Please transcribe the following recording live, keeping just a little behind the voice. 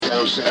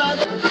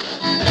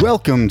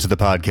Welcome to the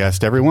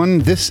podcast, everyone.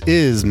 This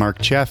is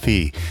Mark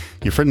Chaffee,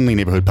 your friendly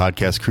neighborhood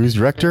podcast cruise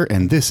director,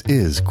 and this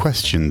is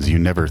Questions You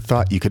Never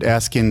Thought You Could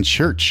Ask in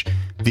Church,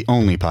 the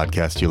only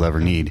podcast you'll ever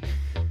need.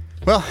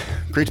 Well,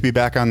 great to be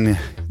back on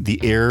the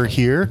air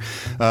here.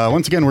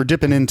 Once again, we're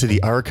dipping into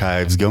the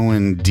archives,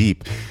 going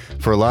deep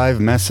for a live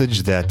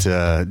message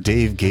that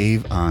Dave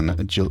gave on,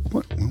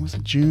 when was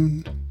it,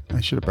 June?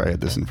 I should have probably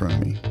had this in front of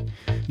me.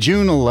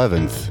 June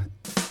 11th,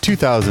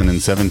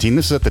 2017.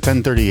 This is at the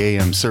 10:30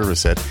 a.m.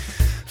 service at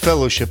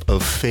Fellowship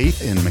of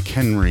Faith in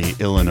McHenry,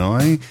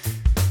 Illinois.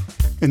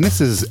 And this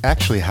is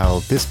actually how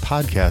this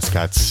podcast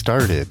got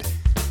started.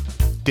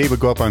 Dave would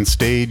go up on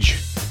stage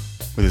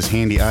with his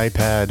handy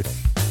iPad.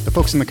 The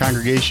folks in the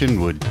congregation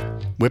would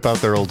whip out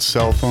their old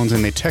cell phones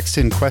and they text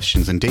in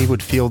questions, and Dave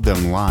would field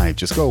them live.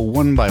 Just go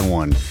one by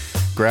one,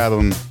 grab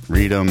them,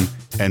 read them,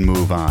 and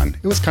move on.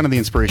 It was kind of the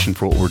inspiration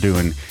for what we're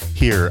doing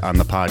here on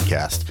the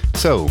podcast.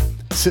 So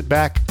sit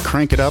back,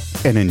 crank it up,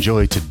 and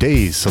enjoy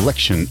today's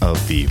selection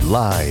of the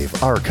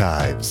live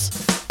archives.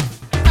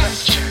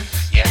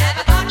 Questions you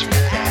never thought you could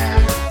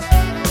have.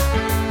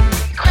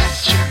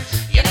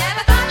 Questions you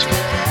never thought you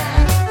could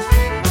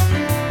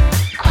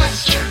have.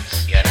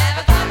 Questions you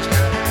never thought you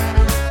could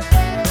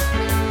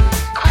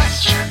have.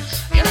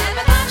 Questions you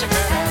never thought you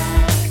could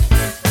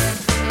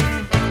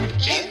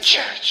have. In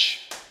church.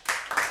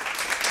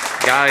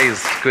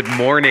 Guys, good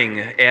morning,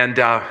 and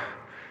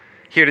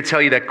here to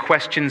tell you that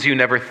Questions You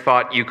Never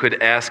Thought You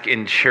Could Ask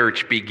in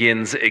Church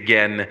begins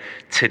again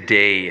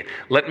today.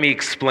 Let me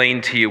explain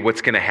to you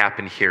what's going to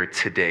happen here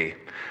today.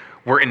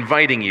 We're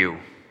inviting you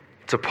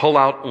to pull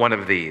out one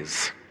of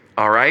these,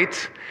 all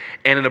right?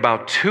 And in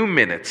about 2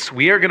 minutes,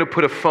 we are going to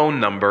put a phone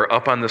number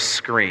up on the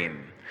screen,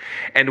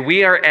 and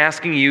we are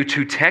asking you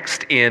to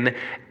text in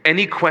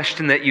any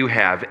question that you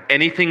have.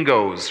 Anything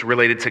goes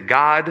related to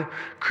God,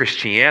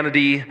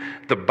 Christianity,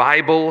 the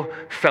Bible,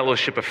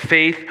 fellowship of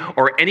faith,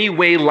 or any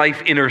way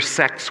life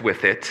intersects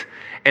with it.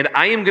 And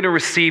I am going to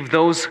receive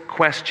those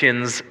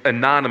questions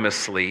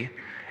anonymously.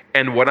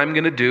 And what I'm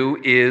going to do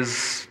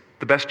is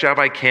the best job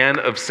I can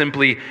of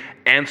simply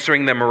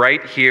answering them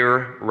right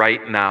here,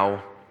 right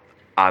now,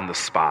 on the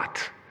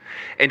spot.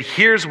 And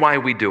here's why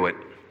we do it.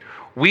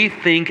 We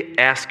think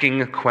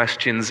asking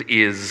questions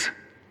is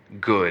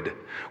good.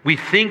 We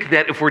think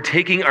that if we're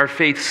taking our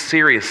faith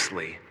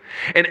seriously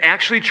and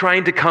actually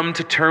trying to come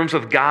to terms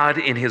with God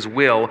in His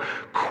will,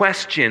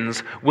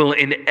 questions will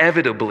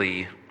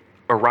inevitably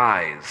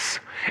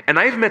arise. And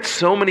I've met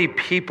so many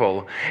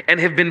people and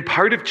have been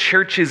part of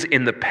churches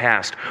in the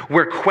past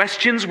where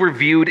questions were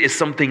viewed as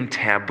something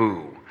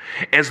taboo,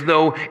 as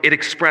though it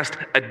expressed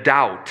a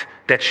doubt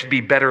that should be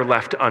better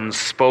left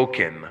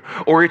unspoken,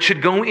 or it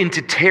should go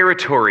into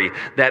territory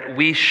that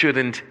we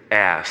shouldn't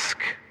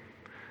ask.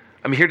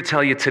 I'm here to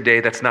tell you today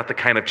that's not the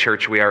kind of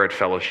church we are at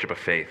Fellowship of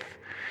Faith.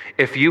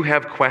 If you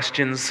have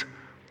questions,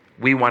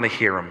 we want to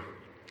hear them.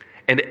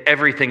 And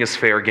everything is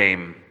fair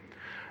game.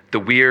 The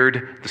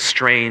weird, the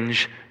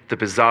strange, the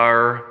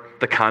bizarre,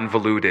 the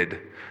convoluted,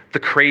 the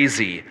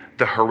crazy,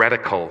 the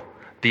heretical,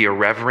 the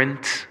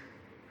irreverent.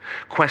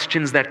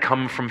 Questions that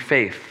come from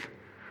faith.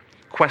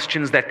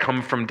 Questions that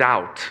come from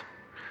doubt.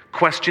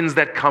 Questions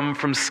that come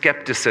from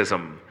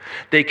skepticism.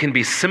 They can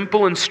be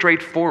simple and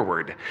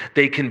straightforward.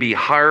 They can be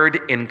hard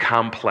and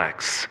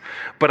complex.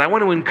 But I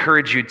want to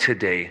encourage you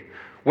today,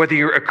 whether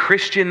you're a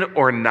Christian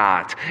or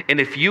not, and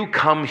if you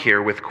come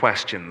here with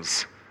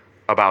questions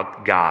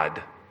about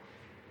God,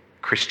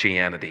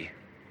 Christianity,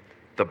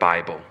 the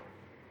Bible,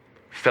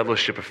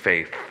 fellowship of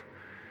faith,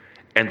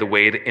 and the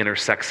way it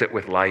intersects it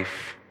with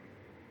life,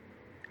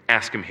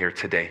 ask Him here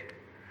today.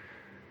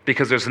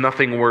 Because there's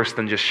nothing worse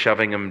than just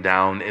shoving them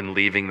down and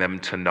leaving them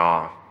to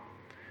gnaw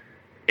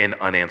in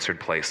unanswered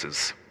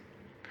places.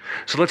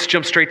 So let's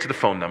jump straight to the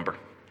phone number.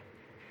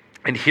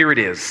 And here it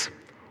is,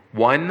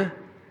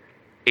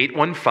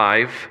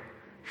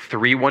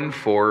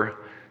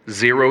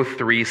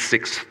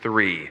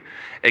 1-815-314-0363.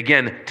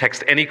 Again,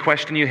 text any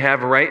question you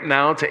have right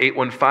now to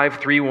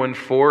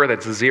 815-314,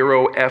 that's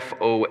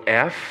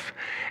 0FOF,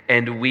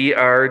 and we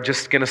are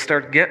just going to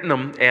start getting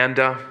them, and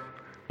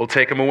we'll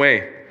take them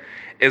away.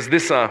 As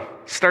this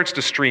starts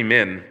to stream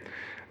in,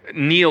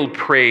 Neil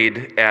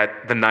prayed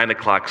at the 9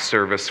 o'clock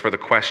service for the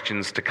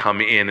questions to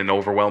come in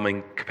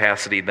overwhelming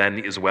capacity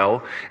then as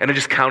well. And I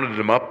just counted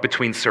them up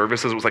between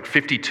services. It was like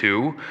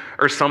 52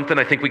 or something.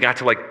 I think we got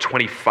to like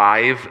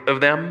 25 of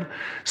them.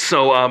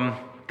 So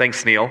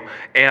thanks, Neil.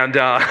 And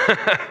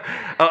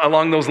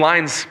along those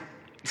lines,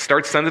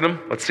 start sending them.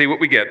 Let's see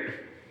what we get.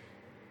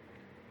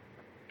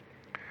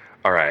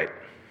 All right.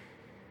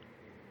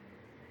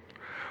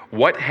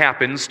 What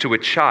happens to a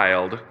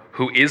child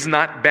who is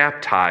not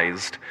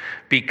baptized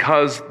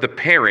because the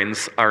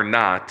parents are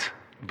not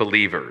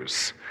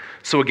believers?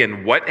 So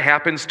again, what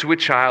happens to a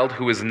child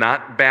who is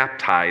not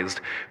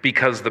baptized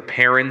because the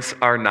parents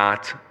are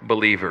not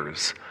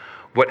believers?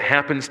 What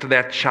happens to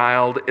that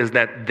child is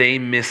that they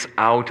miss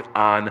out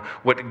on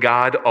what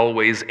God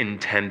always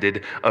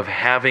intended of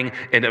having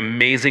an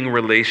amazing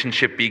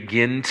relationship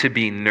begin to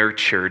be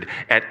nurtured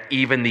at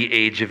even the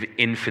age of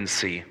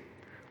infancy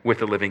with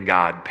the living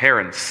God.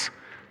 Parents,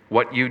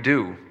 what you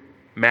do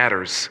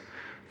matters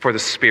for the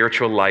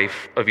spiritual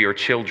life of your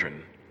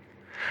children.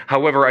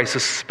 However, I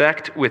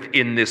suspect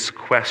within this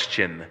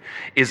question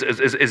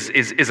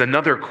is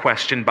another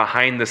question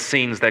behind the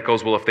scenes that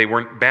goes, well, if they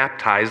weren't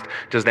baptized,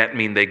 does that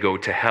mean they go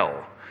to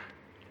hell?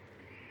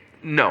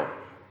 No,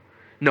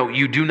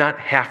 you do not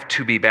have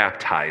to be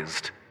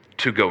baptized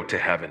to go to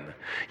heaven.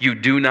 You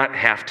do not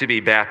have to be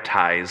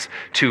baptized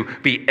to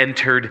be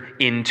entered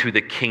into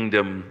the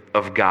kingdom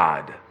of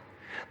God.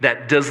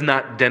 That does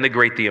not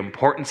denigrate the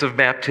importance of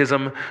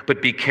baptism,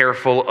 but be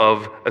careful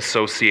of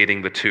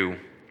associating the two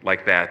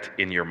like that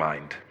in your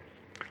mind.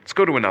 Let's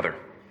go to another.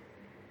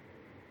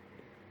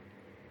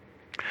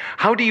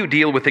 How do you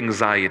deal with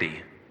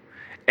anxiety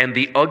and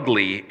the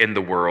ugly in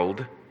the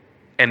world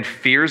and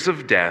fears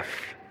of death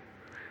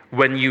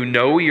when you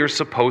know you're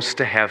supposed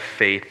to have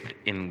faith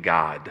in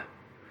God?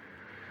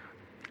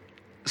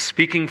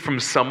 Speaking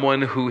from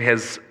someone who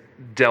has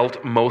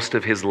dealt most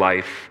of his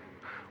life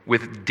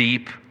with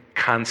deep,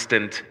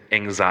 constant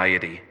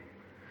anxiety,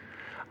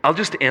 I'll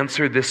just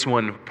answer this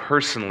one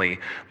personally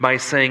by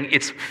saying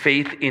it's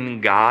faith in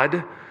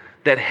God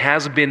that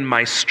has been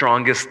my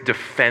strongest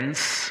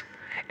defense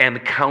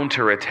and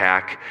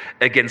counterattack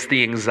against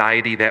the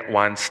anxiety that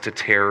wants to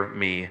tear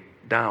me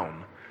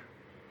down.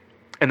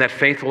 And that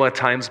faith will at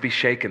times be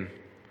shaken.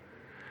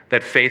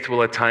 That faith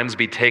will at times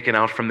be taken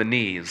out from the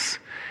knees.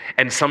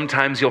 And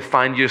sometimes you'll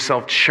find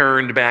yourself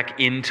churned back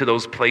into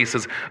those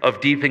places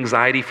of deep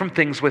anxiety from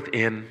things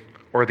within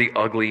or the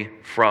ugly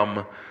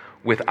from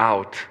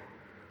without.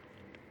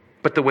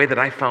 But the way that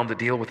I found to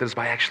deal with it is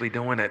by actually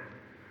doing it.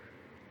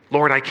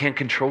 Lord, I can't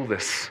control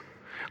this.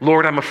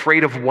 Lord, I'm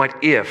afraid of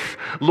what if.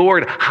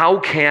 Lord, how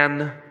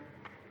can...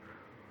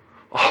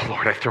 Oh,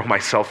 Lord, I throw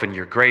myself in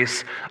your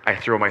grace. I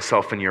throw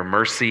myself in your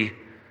mercy.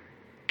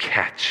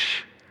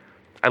 Catch.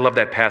 I love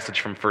that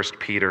passage from 1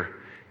 Peter.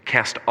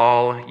 Cast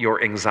all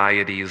your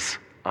anxieties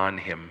on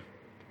him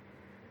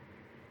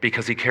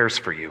because he cares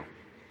for you.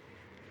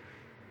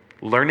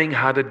 Learning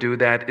how to do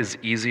that is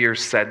easier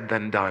said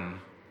than done.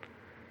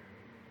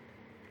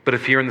 But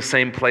if you're in the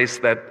same place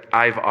that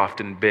I've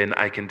often been,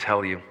 I can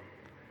tell you,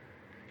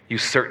 you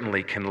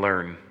certainly can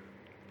learn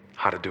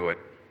how to do it.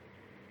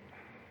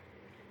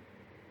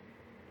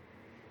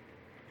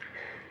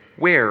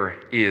 Where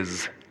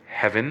is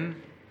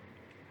heaven?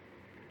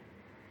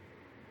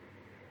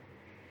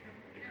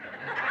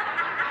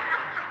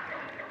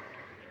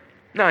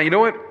 Now, you know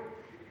what?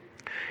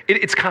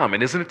 It's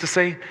common, isn't it, to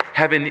say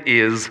heaven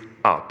is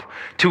up?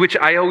 To which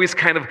I always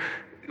kind of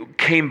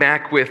came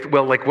back with,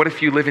 well, like, what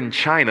if you live in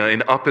China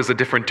and up is a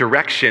different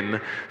direction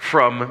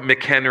from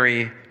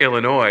McHenry,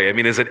 Illinois? I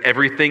mean, is it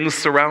everything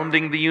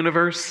surrounding the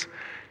universe?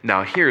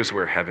 Now, here's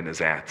where heaven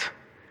is at.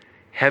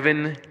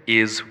 Heaven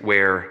is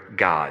where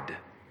God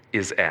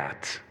is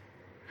at.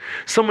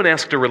 Someone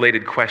asked a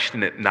related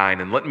question at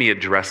 9, and let me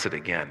address it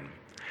again.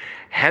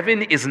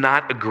 Heaven is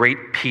not a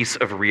great piece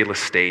of real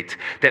estate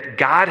that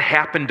God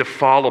happened to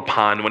fall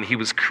upon when he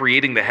was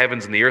creating the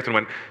heavens and the earth and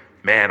went,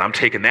 man, I'm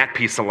taking that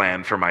piece of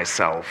land for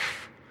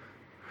myself.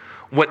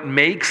 What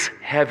makes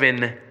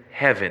heaven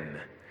heaven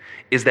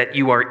is that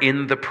you are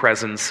in the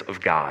presence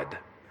of God.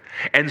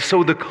 And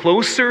so the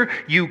closer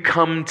you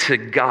come to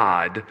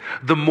God,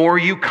 the more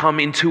you come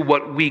into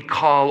what we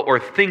call or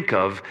think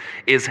of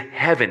is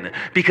heaven.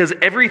 Because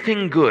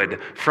everything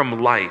good,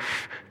 from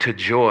life to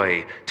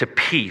joy, to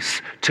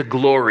peace, to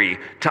glory,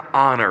 to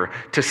honor,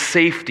 to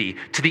safety,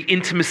 to the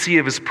intimacy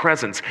of his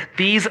presence,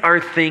 these are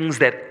things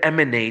that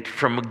emanate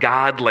from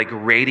God like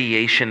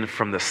radiation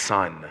from the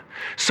sun.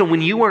 So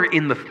when you are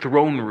in the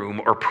throne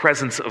room or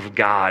presence of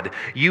God,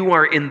 you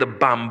are in the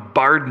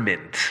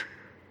bombardment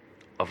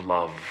of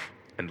love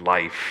and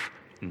life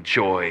and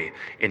joy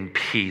and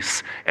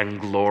peace and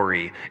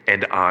glory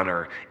and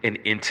honor and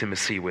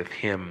intimacy with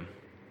him.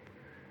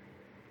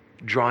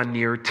 Draw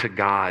near to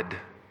God.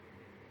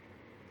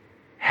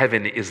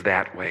 Heaven is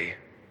that way.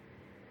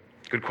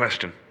 Good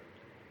question.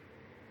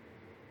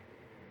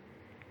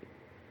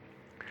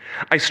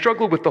 I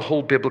struggle with the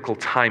whole biblical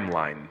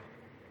timeline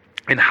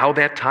and how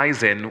that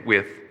ties in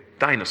with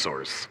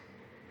dinosaurs.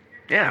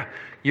 Yeah,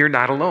 you're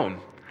not alone.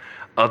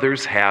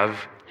 Others have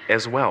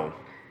as well.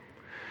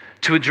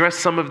 To address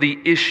some of the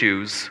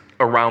issues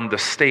around the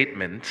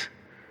statement,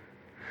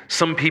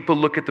 some people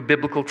look at the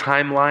biblical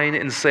timeline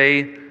and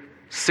say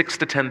 6,000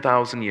 to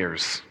 10,000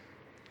 years.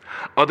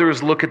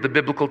 Others look at the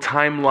biblical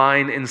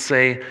timeline and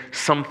say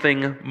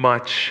something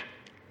much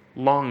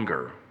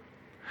longer.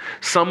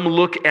 Some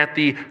look at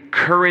the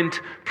current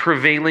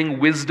prevailing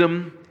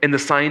wisdom in the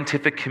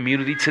scientific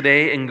community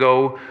today and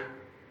go,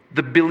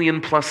 the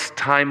billion-plus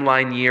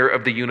timeline year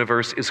of the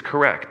universe is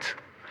correct.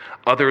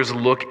 Others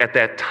look at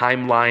that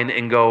timeline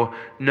and go,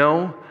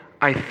 no,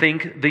 I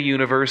think the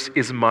universe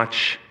is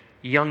much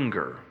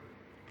younger.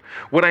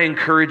 What I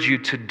encourage you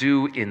to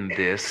do in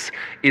this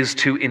is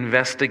to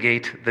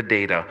investigate the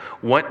data.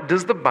 What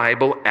does the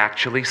Bible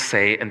actually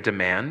say and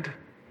demand?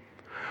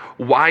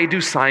 Why do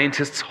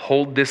scientists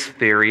hold this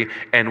theory,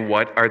 and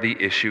what are the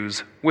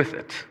issues with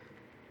it?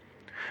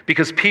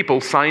 Because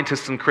people,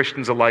 scientists and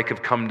Christians alike,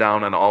 have come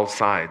down on all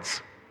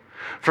sides.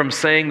 From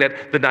saying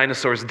that the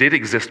dinosaurs did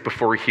exist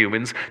before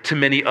humans, to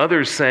many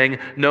others saying,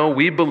 no,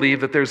 we believe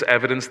that there's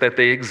evidence that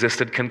they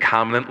existed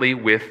concomitantly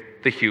with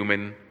the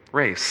human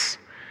race.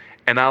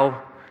 And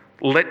I'll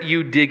let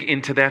you dig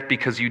into that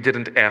because you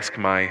didn't ask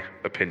my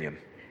opinion.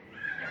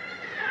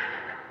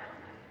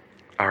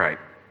 All right,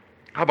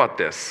 how about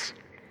this?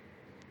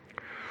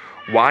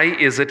 Why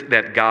is it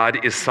that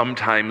God is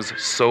sometimes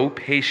so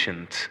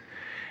patient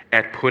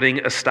at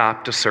putting a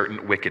stop to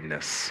certain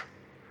wickedness?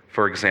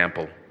 For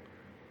example,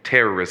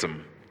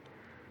 terrorism,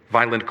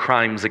 violent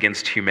crimes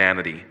against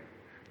humanity,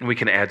 and we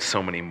can add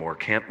so many more,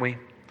 can't we?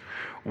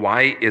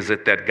 Why is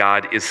it that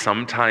God is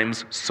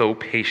sometimes so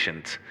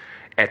patient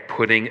at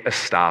putting a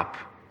stop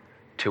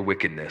to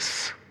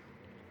wickedness?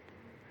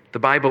 The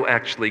Bible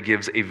actually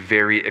gives a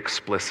very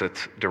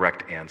explicit,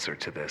 direct answer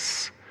to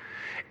this.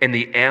 And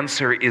the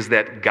answer is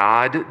that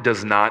God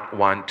does not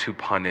want to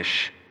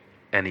punish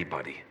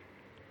anybody.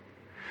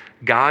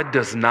 God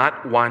does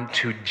not want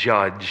to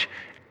judge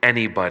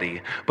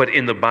anybody, but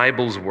in the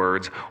Bible's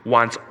words,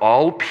 wants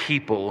all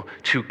people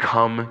to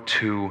come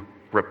to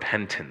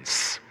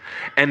repentance.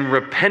 And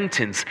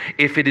repentance,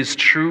 if it is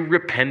true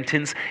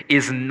repentance,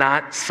 is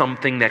not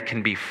something that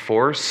can be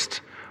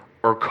forced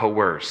or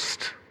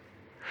coerced.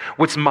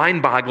 What's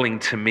mind-boggling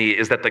to me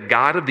is that the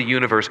God of the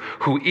universe,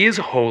 who is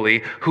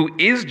holy, who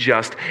is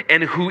just,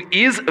 and who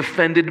is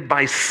offended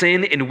by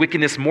sin and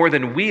wickedness more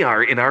than we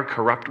are in our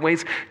corrupt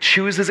ways,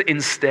 chooses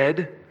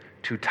instead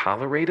to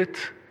tolerate it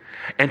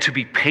and to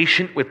be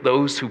patient with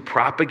those who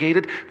propagate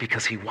it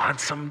because he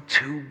wants them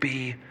to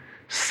be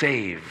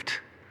saved.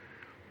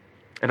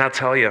 And I'll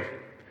tell you,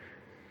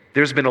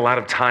 there's been a lot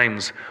of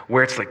times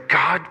where it's like,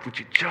 God, would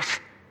you just,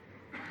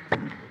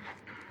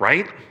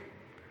 right?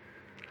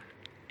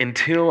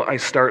 Until I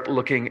start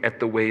looking at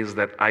the ways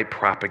that I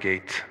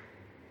propagate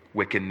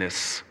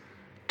wickedness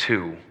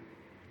too.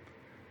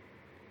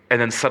 And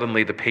then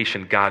suddenly the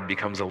patient God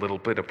becomes a little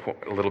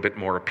bit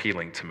more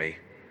appealing to me.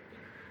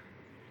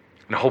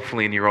 And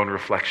hopefully in your own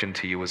reflection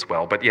to you as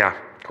well. But yeah,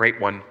 great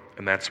one,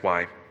 and that's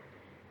why.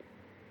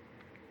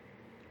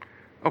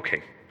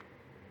 Okay.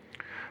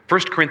 1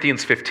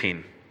 Corinthians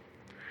 15.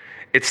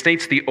 It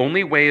states the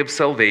only way of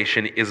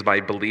salvation is by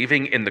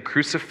believing in the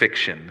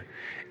crucifixion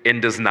and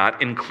does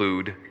not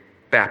include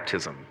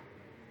baptism.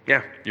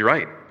 Yeah, you're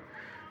right.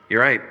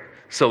 You're right.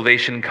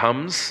 Salvation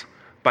comes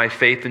by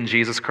faith in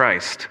Jesus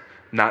Christ,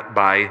 not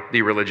by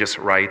the religious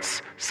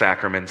rites,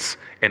 sacraments,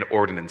 and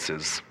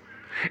ordinances.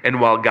 And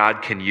while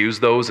God can use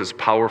those as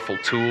powerful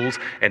tools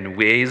and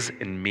ways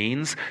and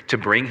means to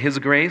bring his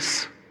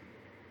grace,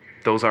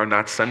 those are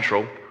not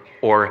central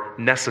or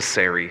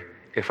necessary,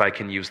 if I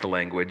can use the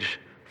language,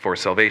 for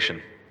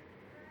salvation.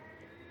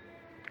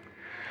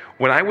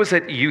 When I was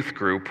at youth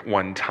group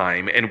one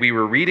time and we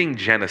were reading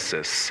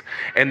Genesis,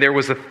 and there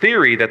was a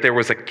theory that there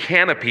was a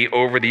canopy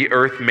over the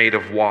earth made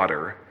of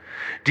water,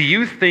 do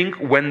you think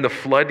when the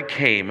flood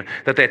came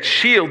that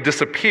shield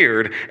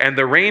disappeared and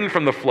the rain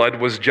from the flood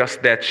was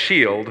just that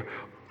shield,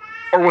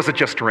 or was it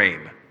just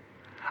rain?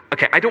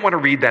 Okay, I don't want to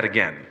read that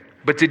again,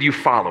 but did you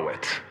follow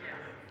it?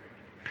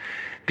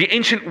 The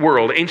ancient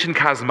world, ancient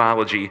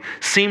cosmology,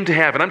 seemed to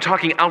have, and I'm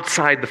talking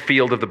outside the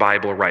field of the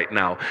Bible right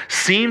now,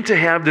 seemed to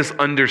have this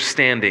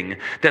understanding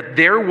that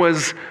there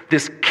was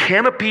this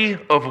canopy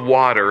of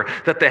water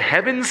that the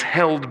heavens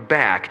held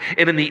back,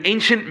 and in the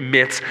ancient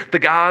myths, the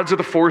gods or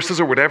the forces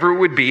or whatever it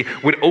would be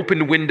would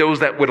open windows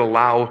that would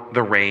allow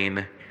the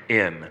rain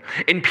in.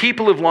 And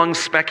people have long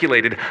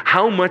speculated,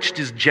 how much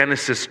does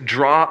Genesis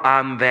draw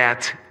on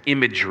that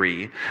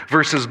imagery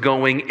versus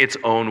going its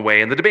own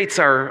way? And the debates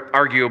are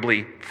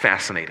arguably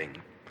fascinating.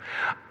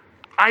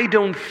 I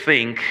don't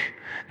think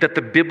that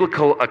the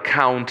biblical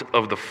account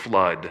of the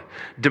flood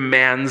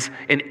demands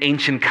an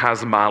ancient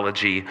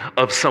cosmology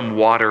of some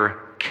water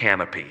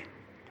canopy.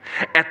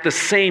 At the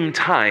same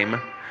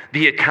time,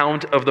 the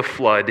account of the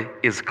flood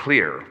is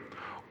clear.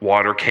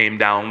 Water came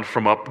down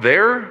from up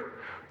there.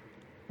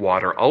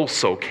 Water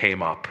also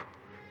came up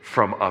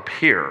from up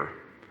here.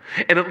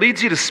 And it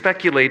leads you to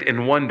speculate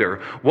and wonder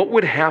what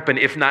would happen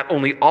if not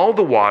only all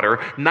the water,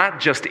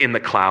 not just in the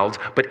clouds,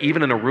 but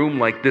even in a room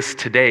like this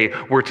today,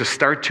 were to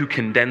start to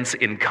condense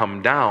and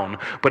come down,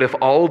 but if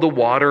all the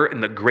water in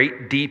the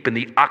great deep and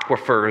the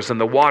aquifers and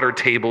the water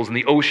tables and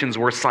the oceans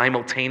were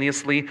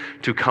simultaneously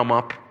to come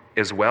up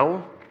as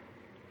well?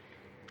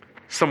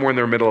 Somewhere in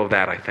the middle of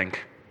that, I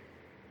think.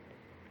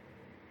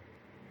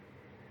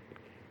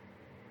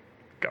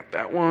 Got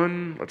that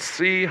one. Let's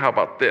see. How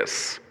about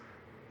this?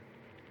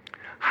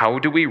 How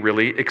do we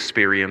really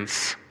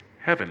experience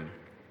heaven?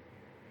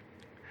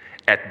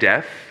 At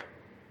death?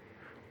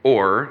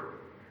 Or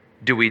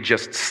do we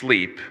just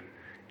sleep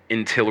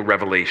until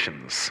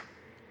Revelations?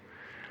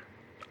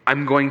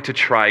 I'm going to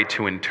try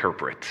to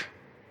interpret.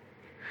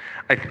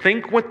 I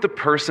think what the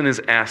person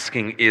is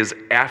asking is,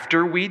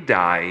 after we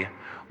die,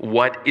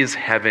 what is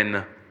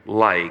heaven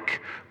like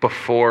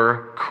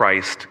before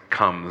Christ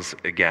comes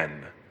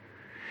again?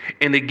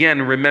 And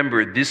again,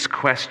 remember, this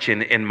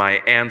question and my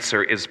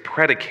answer is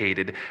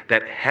predicated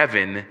that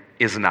heaven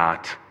is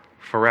not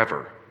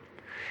forever.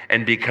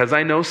 And because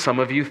I know some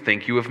of you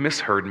think you have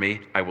misheard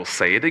me, I will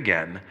say it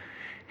again.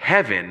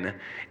 Heaven,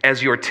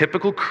 as your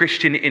typical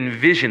Christian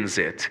envisions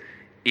it,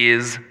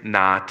 is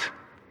not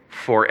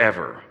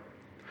forever.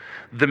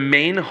 The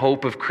main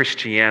hope of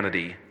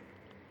Christianity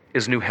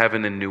is new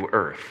heaven and new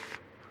earth,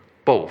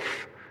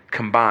 both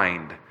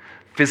combined,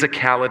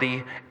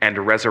 physicality and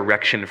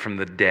resurrection from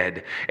the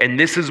dead. And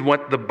this is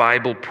what the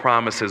Bible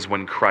promises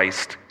when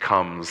Christ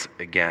comes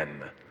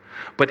again.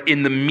 But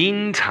in the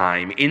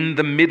meantime, in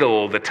the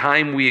middle, the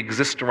time we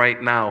exist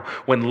right now,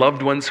 when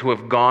loved ones who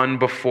have gone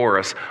before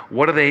us,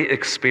 what are they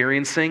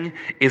experiencing?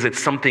 Is it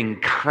something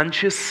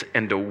conscious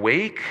and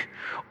awake?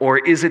 Or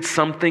is it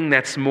something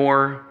that's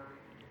more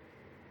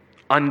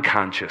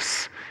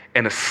unconscious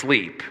and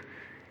asleep,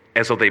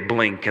 as though they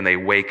blink and they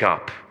wake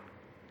up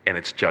and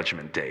it's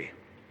Judgment Day?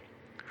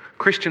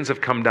 Christians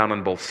have come down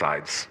on both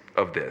sides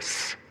of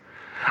this.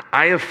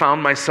 I have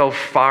found myself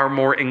far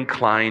more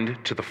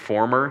inclined to the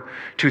former,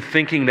 to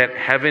thinking that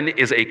heaven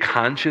is a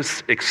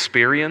conscious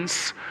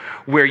experience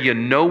where you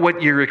know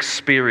what you're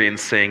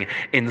experiencing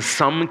in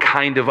some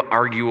kind of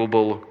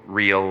arguable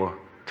real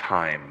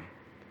time.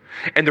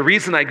 And the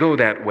reason I go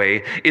that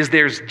way is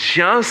there's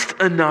just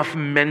enough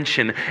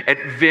mention at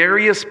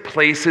various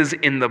places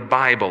in the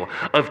Bible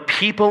of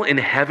people in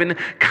heaven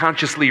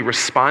consciously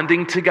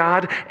responding to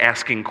God,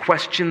 asking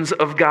questions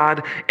of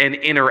God, and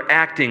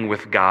interacting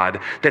with God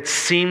that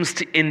seems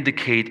to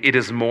indicate it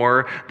is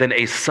more than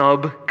a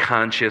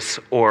subconscious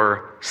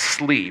or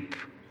sleep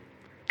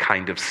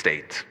kind of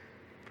state.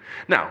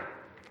 Now,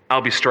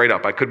 I'll be straight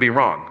up. I could be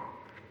wrong.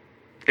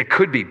 It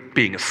could be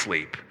being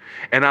asleep.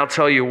 And I'll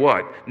tell you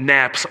what,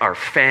 naps are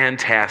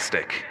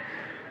fantastic.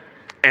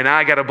 And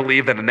I got to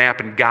believe that a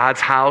nap in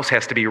God's house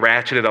has to be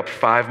ratcheted up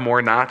 5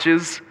 more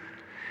notches.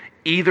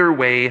 Either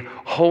way,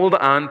 hold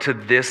on to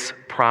this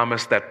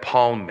promise that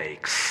Paul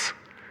makes.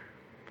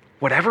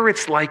 Whatever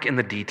it's like in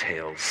the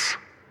details,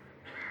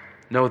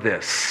 know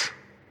this.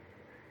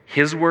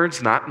 His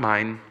words, not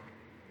mine.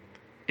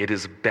 It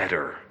is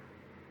better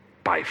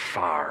by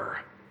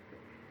far.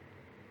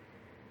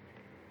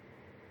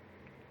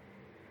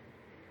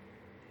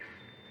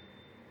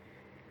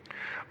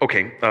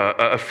 Okay,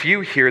 a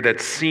few here that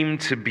seem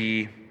to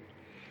be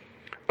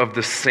of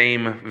the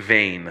same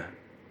vein.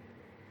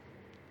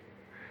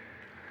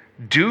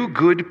 Do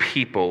good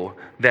people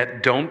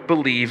that don't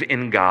believe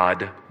in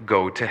God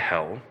go to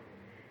hell?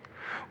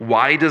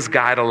 Why does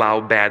God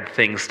allow bad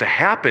things to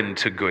happen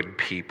to good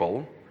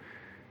people?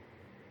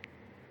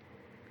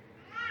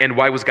 And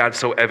why was God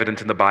so evident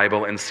in the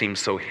Bible and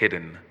seems so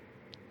hidden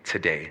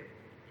today?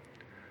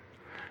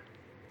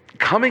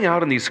 Coming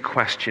out in these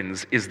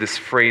questions is this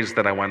phrase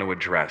that I want to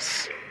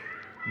address.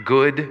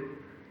 Good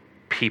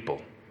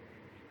people.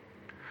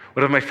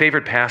 One of my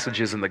favorite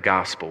passages in the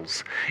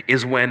Gospels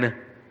is when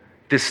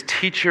this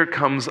teacher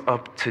comes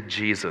up to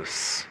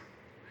Jesus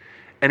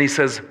and he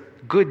says,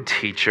 "Good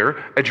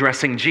teacher,"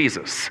 addressing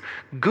Jesus.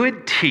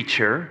 "Good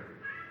teacher, ...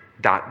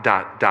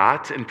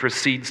 and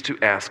proceeds to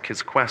ask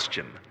his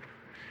question.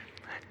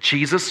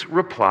 Jesus'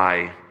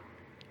 reply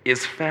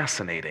is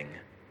fascinating.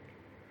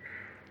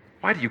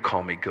 "Why do you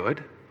call me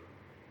good?"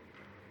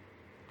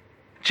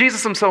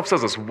 Jesus himself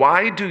says this.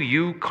 "Why do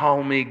you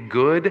call me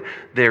good?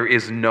 There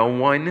is no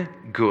one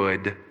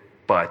good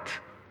but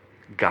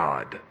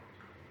God."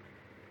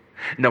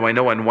 Now, I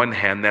know on one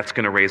hand that's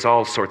going to raise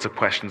all sorts of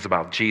questions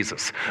about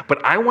Jesus,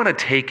 but I want to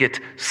take it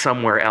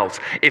somewhere else.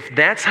 If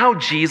that's how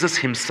Jesus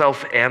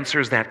himself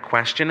answers that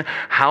question,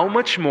 how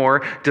much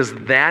more does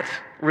that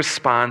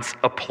response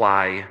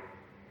apply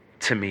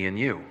to me and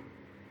you?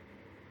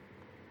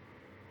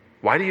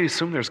 Why do you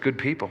assume there's good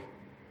people?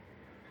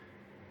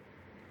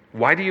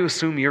 Why do you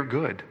assume you're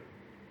good?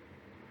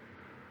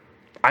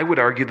 I would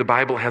argue the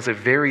Bible has a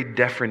very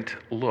different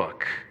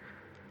look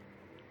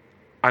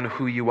on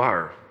who you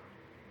are.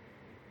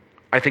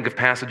 I think of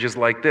passages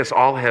like this.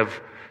 All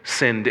have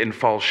sinned and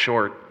fall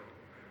short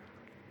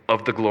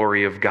of the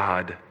glory of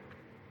God.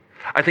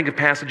 I think of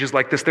passages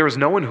like this. There is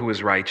no one who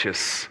is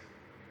righteous,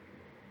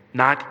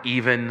 not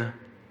even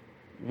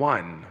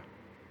one.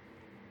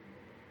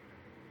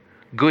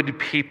 Good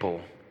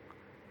people,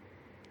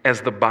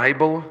 as the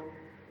Bible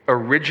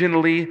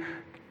originally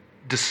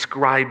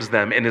describes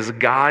them and as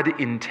God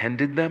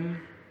intended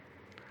them,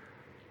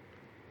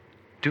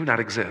 do not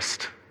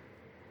exist.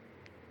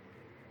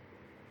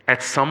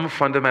 At some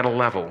fundamental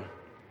level,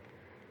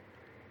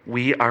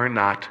 we are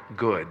not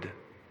good.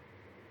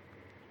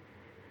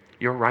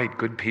 You're right,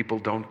 good people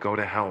don't go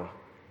to hell.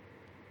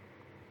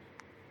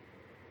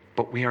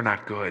 But we are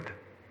not good.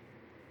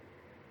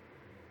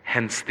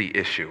 Hence the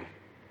issue.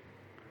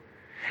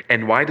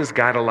 And why does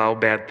God allow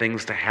bad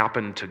things to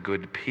happen to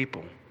good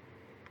people?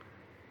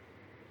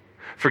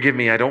 Forgive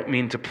me, I don't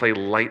mean to play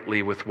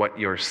lightly with what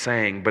you're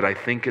saying, but I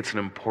think it's an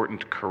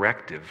important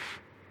corrective.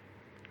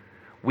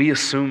 We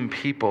assume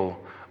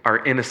people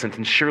are innocent,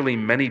 and surely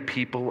many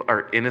people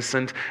are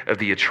innocent of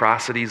the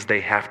atrocities they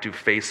have to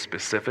face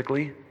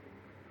specifically.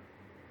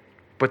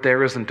 But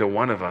there isn't a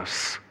one of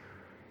us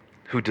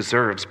who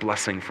deserves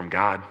blessing from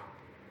God.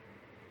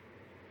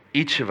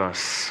 Each of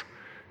us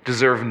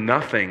deserve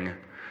nothing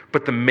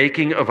but the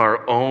making of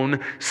our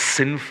own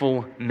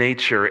sinful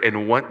nature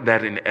and what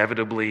that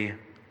inevitably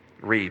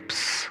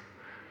reaps.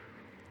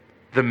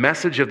 The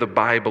message of the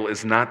Bible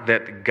is not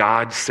that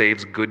God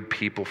saves good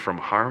people from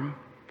harm.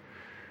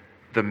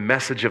 The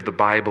message of the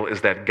Bible is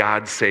that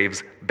God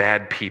saves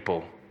bad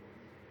people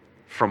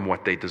from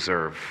what they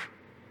deserve.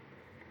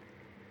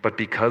 But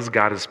because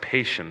God is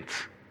patient,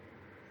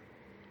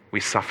 we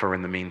suffer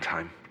in the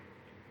meantime.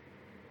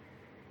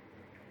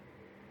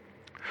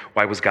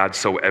 Why was God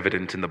so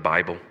evident in the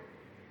Bible?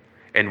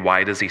 And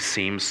why does he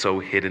seem so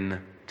hidden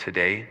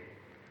today?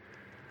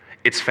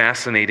 It's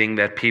fascinating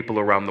that people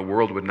around the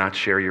world would not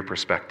share your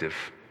perspective.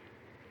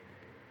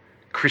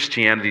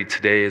 Christianity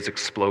today is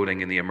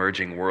exploding in the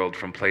emerging world,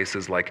 from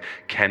places like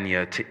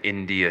Kenya to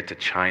India to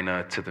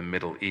China to the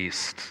Middle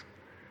East.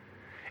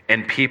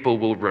 And people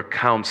will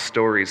recount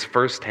stories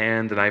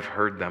firsthand, and I've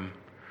heard them,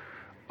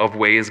 of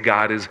ways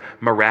God is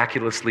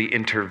miraculously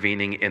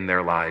intervening in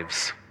their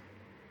lives.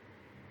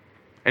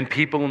 And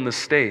people in the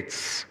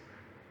States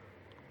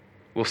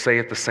will say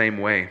it the same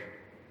way.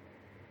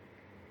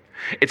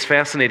 It's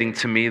fascinating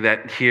to me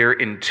that here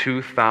in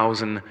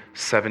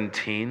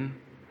 2017,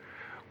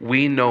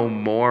 we know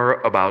more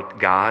about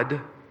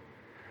God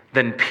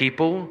than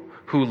people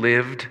who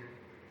lived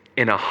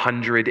in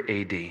 100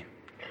 AD.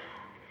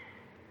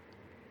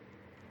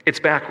 It's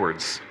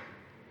backwards.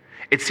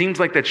 It seems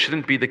like that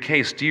shouldn't be the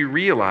case. Do you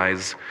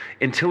realize,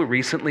 until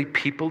recently,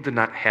 people did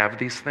not have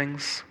these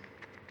things?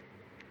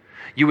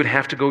 You would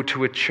have to go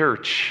to a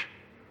church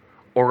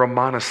or a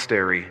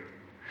monastery,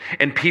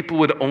 and people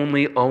would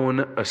only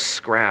own a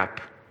scrap.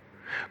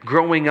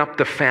 Growing up,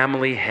 the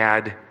family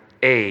had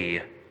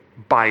a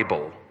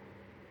Bible.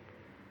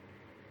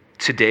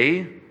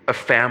 Today, a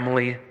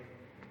family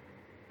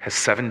has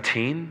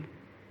 17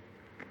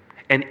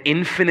 and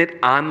infinite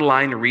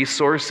online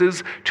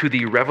resources to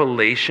the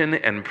revelation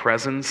and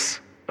presence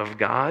of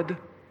God.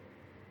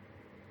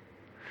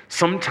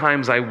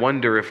 Sometimes I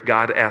wonder if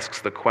God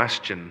asks the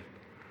question.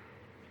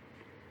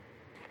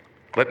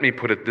 Let me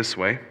put it this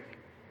way.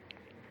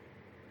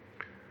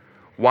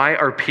 Why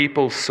are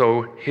people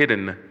so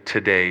hidden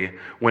today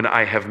when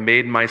I have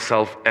made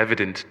myself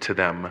evident to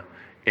them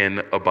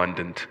in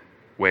abundant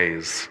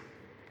ways?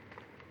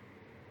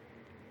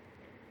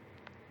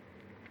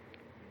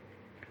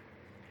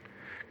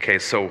 Okay,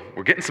 so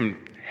we're getting some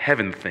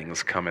heaven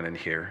things coming in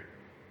here.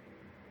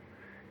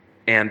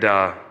 And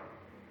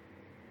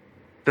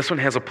this one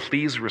has a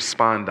please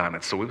respond on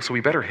it, so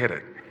we better hit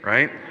it,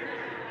 right?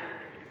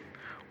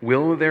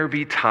 Will there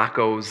be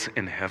tacos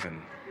in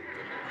heaven?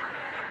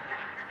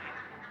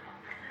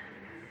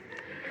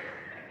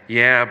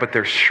 Yeah, but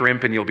they're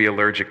shrimp and you'll be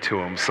allergic to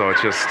them, so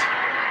it's just...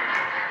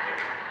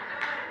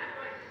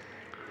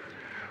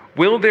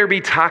 Will there be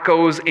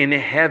tacos in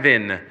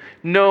heaven?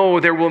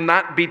 No, there will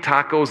not be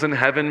tacos in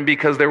heaven,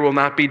 because there will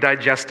not be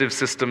digestive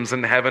systems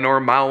in heaven, or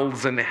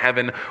mouths in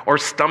heaven, or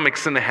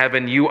stomachs in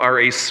heaven. You are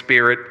a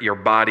spirit. Your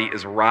body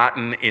is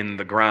rotten in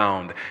the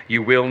ground.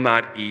 You will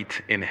not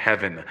eat in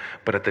heaven.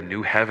 But at the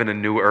new heaven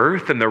and new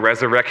earth and the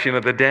resurrection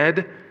of the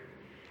dead,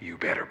 you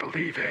better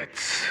believe it.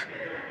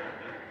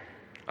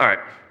 All right.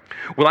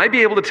 Will I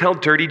be able to tell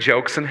dirty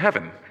jokes in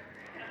heaven?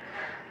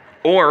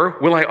 Or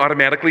will I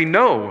automatically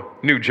know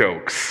new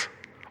jokes?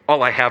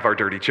 All I have are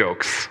dirty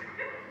jokes.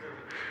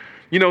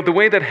 You know, the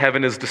way that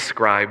heaven is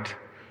described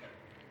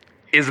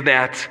is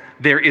that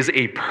there is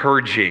a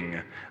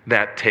purging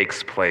that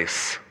takes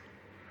place.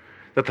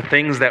 That the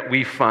things that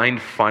we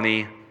find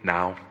funny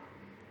now,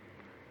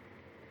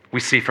 we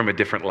see from a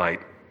different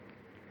light.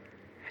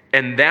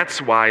 And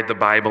that's why the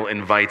Bible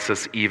invites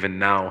us even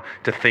now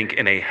to think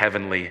in a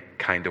heavenly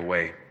kind of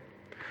way.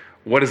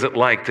 What is it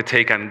like to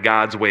take on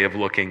God's way of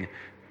looking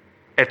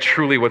at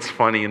truly what's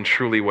funny and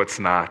truly what's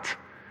not?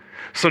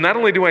 So not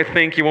only do I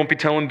think you won't be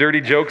telling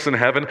dirty jokes in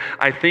heaven,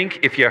 I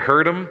think if you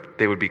heard them,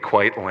 they would be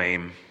quite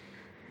lame.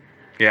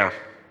 Yeah.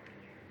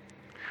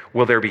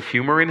 Will there be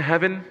humor in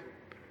heaven?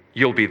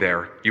 You'll be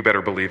there. You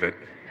better believe it.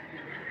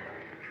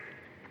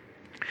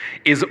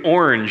 Is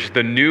orange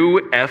the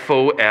new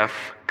FOF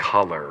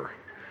color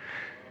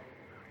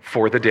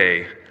for the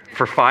day?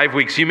 For 5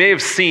 weeks, you may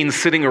have seen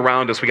sitting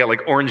around us, we got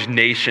like Orange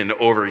Nation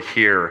over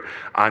here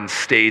on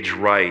stage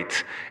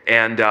right.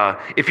 And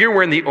if you're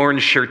wearing the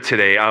orange shirt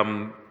today,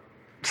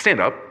 stand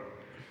up.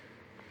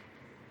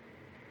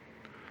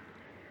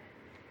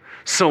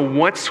 So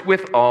what's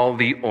with all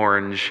the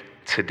orange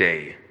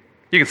today?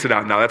 You can sit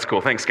down now. That's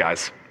cool. Thanks,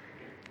 guys.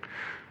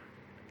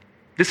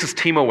 This is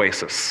Team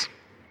Oasis.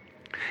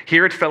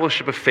 Here at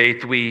Fellowship of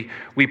Faith, we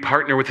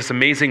partner with this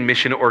amazing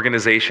mission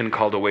organization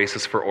called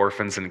Oasis for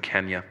Orphans in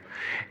Kenya.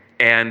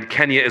 And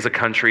Kenya is a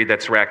country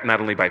that's racked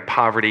not only by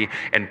poverty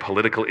and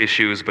political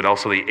issues, but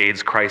also the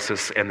AIDS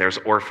crisis, and there's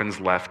orphans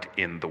left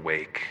in the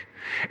wake.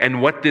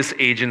 And what this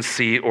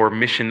agency or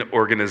mission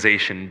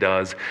organization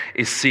does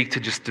is seek to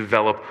just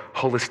develop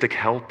holistic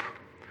help,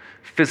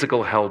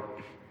 physical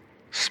help,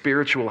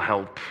 spiritual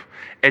help,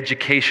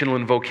 educational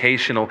and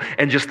vocational,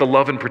 and just the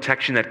love and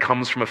protection that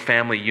comes from a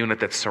family unit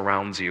that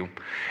surrounds you.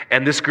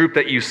 And this group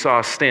that you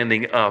saw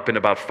standing up in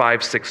about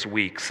 5-6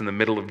 weeks in the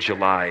middle of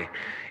July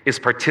is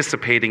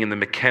participating in the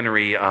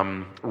McHenry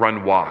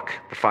Run Walk,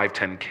 the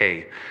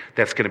 510K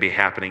that's going to be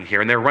happening here.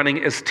 And they're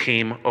running as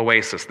Team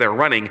Oasis. They're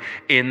running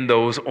in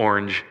those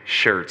orange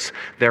shirts.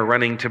 They're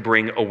running to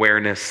bring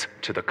awareness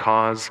to the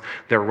cause.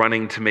 They're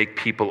running to make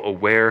people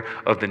aware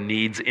of the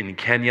needs in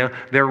Kenya.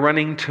 They're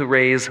running to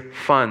raise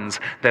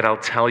funds that I'll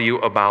tell you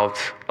about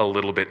a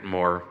little bit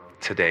more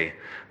today.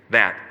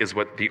 That is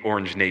what the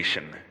Orange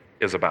Nation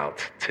is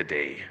about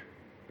today.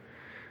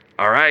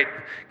 All right,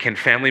 can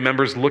family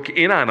members look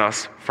in on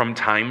us from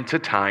time to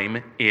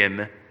time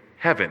in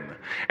heaven?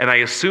 And I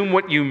assume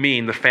what you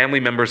mean, the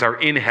family members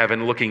are in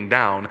heaven looking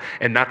down,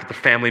 and not that the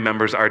family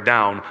members are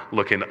down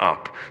looking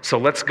up. So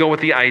let's go with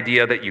the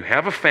idea that you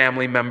have a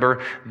family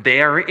member,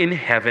 they are in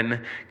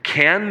heaven.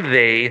 Can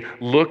they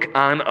look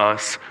on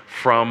us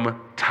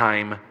from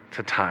time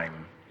to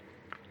time?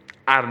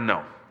 I don't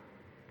know.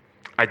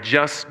 I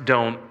just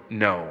don't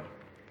know.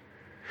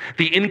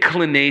 The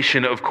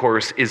inclination, of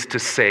course, is to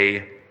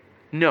say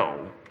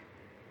no.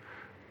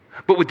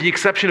 But with the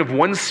exception of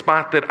one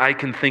spot that I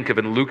can think of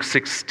in Luke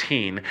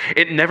 16,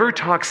 it never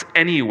talks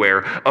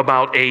anywhere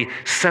about a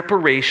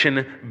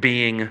separation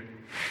being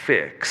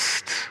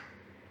fixed.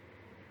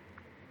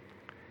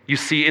 You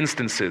see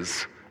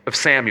instances of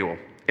Samuel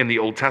in the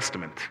Old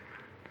Testament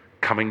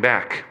coming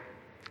back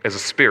as a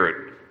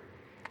spirit.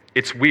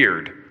 It's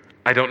weird.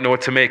 I don't know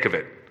what to make of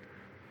it.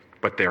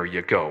 But there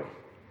you go.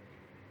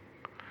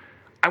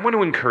 I want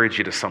to encourage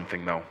you to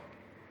something, though.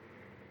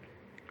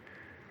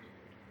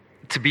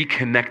 To be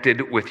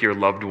connected with your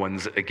loved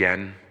ones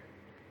again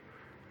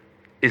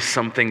is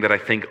something that I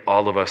think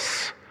all of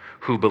us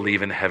who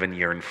believe in heaven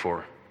yearn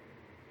for.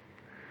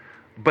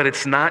 But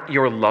it's not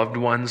your loved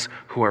ones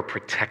who are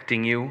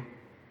protecting you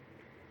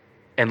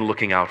and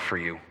looking out for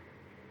you.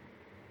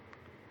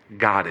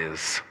 God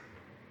is.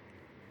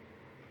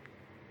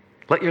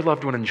 Let your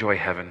loved one enjoy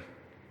heaven.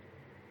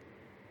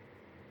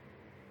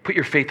 Put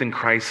your faith in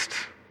Christ.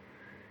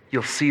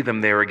 You'll see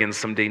them there again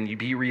someday, and you'll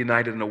be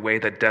reunited in a way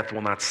that death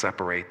will not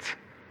separate.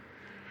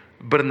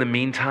 But in the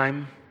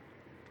meantime,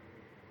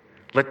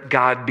 let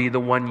God be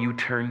the one you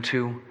turn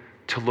to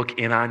look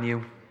in on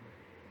you,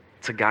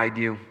 to guide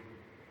you,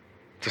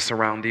 to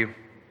surround you.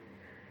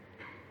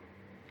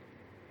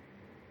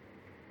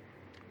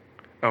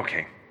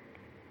 Okay.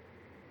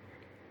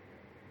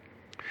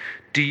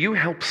 Do you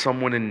help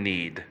someone in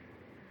need,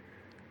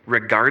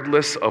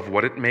 regardless of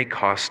what it may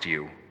cost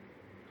you,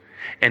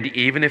 and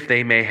even if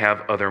they may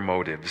have other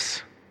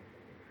motives?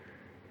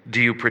 Do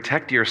you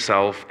protect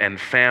yourself and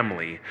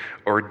family,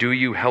 or do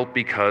you help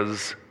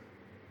because,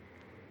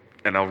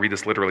 and I'll read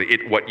this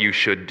literally, what you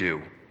should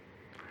do?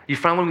 You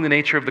following the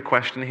nature of the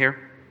question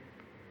here?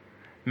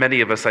 Many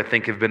of us, I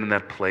think, have been in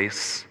that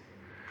place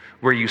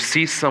where you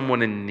see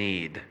someone in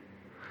need,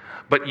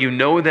 but you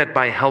know that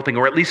by helping,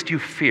 or at least you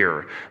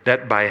fear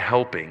that by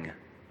helping,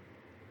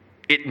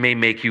 it may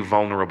make you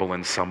vulnerable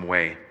in some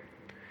way.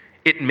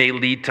 It may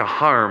lead to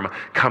harm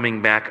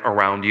coming back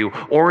around you,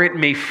 or it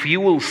may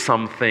fuel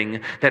something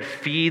that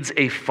feeds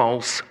a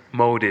false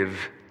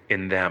motive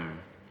in them.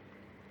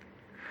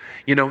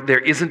 You know, there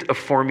isn't a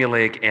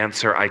formulaic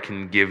answer I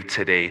can give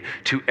today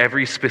to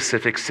every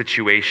specific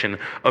situation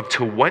of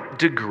to what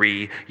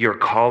degree you're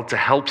called to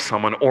help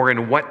someone, or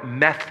in what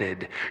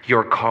method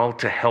you're called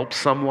to help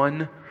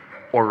someone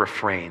or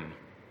refrain.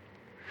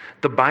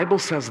 The Bible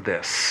says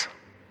this: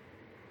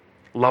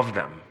 love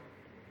them.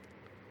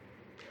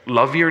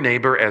 Love your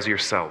neighbor as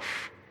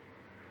yourself.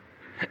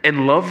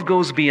 And love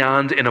goes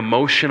beyond an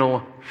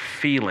emotional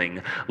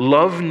feeling.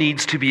 Love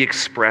needs to be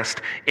expressed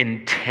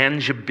in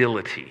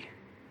tangibility.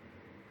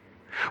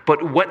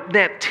 But what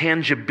that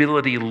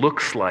tangibility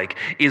looks like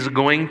is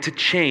going to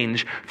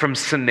change from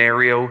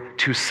scenario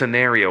to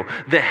scenario.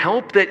 The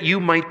help that you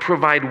might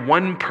provide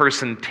one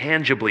person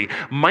tangibly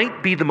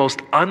might be the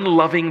most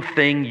unloving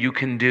thing you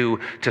can do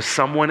to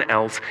someone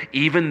else,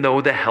 even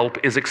though the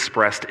help is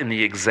expressed in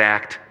the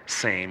exact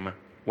same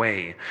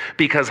way.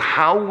 Because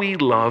how we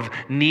love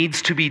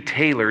needs to be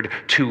tailored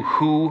to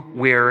who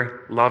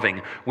we're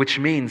loving, which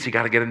means you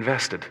got to get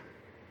invested.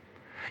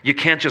 You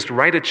can't just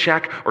write a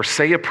check or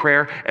say a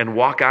prayer and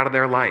walk out of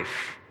their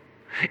life.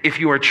 If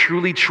you are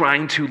truly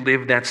trying to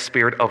live that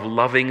spirit of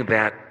loving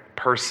that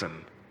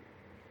person,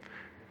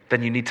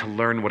 then you need to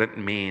learn what it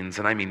means,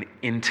 and I mean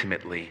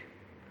intimately,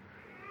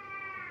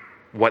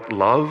 what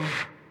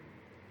love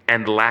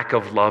and lack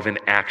of love in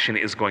action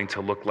is going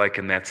to look like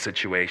in that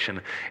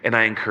situation. And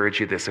I encourage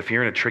you this: if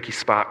you're in a tricky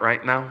spot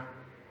right now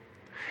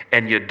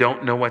and you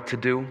don't know what to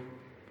do,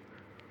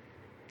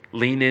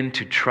 lean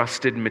into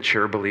trusted,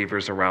 mature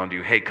believers around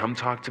you. Hey, come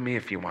talk to me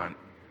if you want.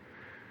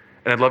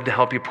 And I'd love to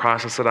help you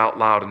process it out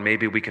loud, and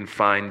maybe we can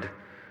find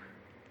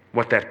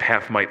what that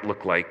path might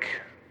look like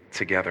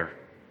together.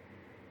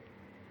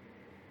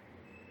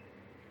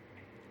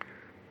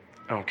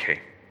 Okay.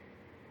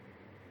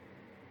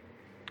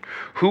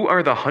 Who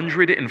are the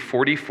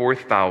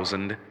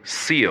 144,000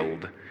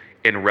 sealed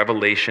in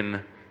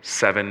Revelation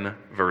 7,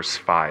 verse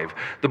 5.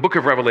 The book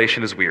of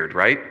Revelation is weird,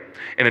 right?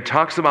 And it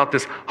talks about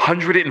this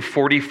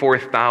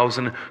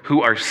 144,000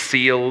 who are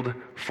sealed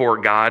for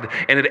God,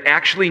 and it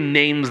actually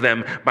names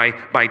them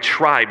by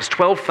tribes,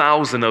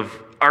 12,000 of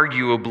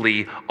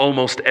arguably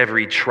almost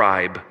every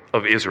tribe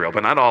of Israel,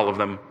 but not all of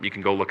them. You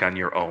can go look on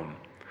your own.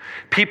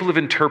 People have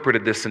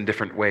interpreted this in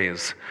different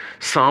ways.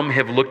 Some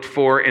have looked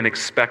for and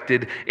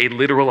expected a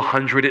literal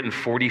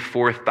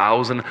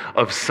 144,000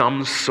 of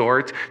some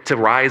sort to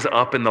rise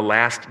up in the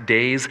last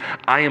days.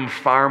 I am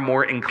far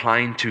more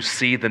inclined to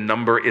see the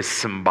number is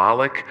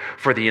symbolic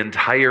for the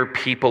entire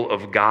people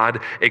of God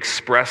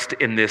expressed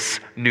in this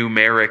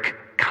numeric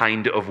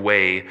kind of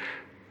way,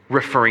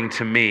 referring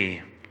to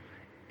me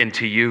and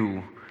to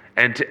you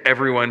and to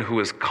everyone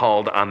who is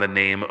called on the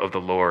name of the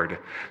Lord.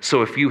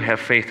 So if you have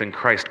faith in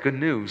Christ, good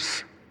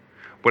news.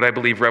 What I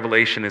believe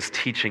Revelation is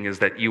teaching is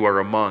that you are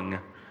among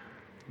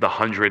the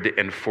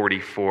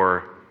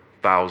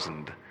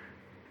 144,000.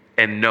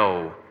 And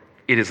no,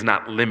 it is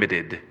not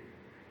limited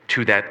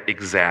to that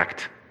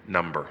exact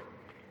number.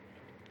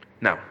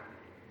 Now,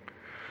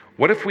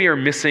 what if we are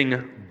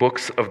missing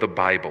books of the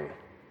Bible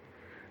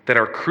that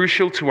are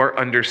crucial to our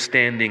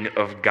understanding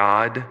of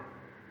God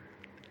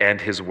and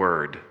His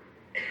Word?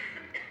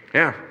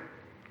 Yeah,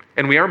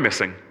 and we are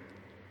missing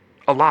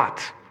a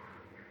lot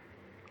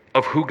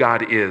of who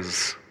God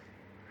is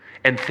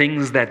and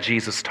things that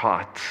Jesus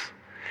taught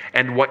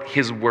and what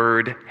His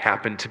Word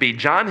happened to be.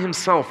 John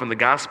himself in the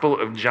Gospel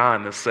of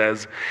John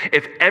says,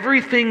 if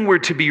everything were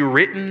to be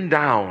written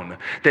down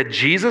that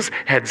Jesus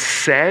had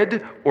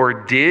said or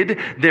did,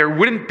 there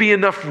wouldn't be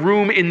enough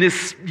room in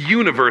this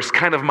universe,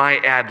 kind of my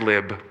ad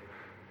lib,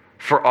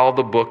 for all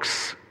the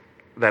books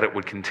that it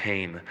would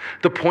contain.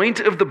 The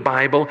point of the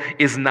Bible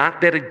is not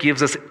that it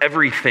gives us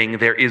everything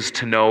there is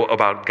to know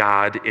about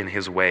God in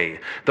His way.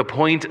 The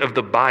point of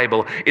the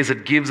Bible is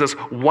it gives us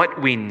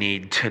what we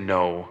need to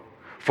know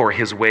for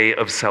His way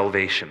of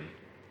salvation.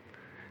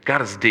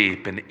 God is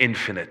deep and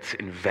infinite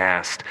and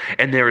vast,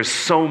 and there is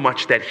so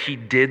much that He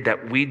did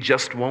that we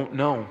just won't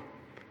know.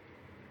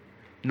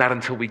 Not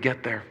until we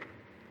get there.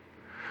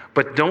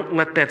 But don't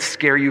let that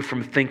scare you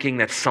from thinking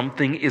that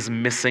something is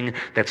missing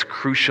that's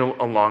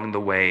crucial along the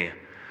way.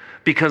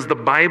 Because the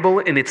Bible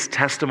in its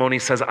testimony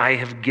says, I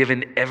have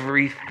given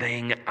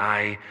everything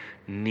I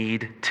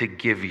need to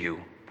give you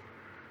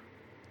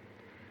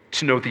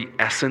to know the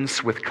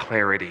essence with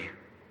clarity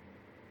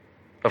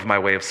of my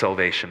way of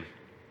salvation.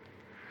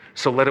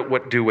 So let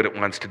it do what it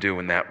wants to do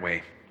in that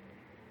way.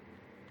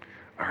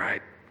 All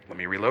right, let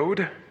me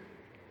reload.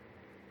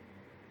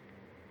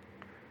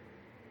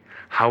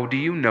 How do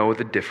you know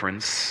the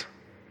difference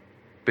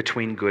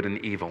between good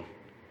and evil?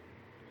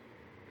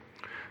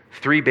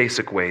 3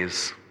 basic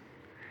ways,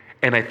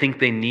 and I think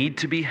they need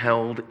to be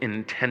held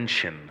in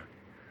tension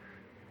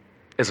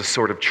as a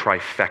sort of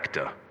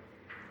trifecta.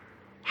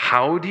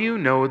 How do you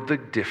know the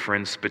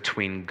difference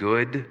between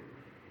good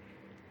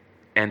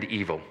and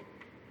evil?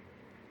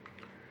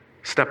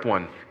 Step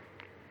 1.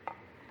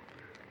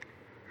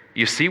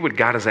 You see what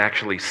God has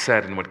actually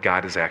said and what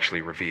God has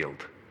actually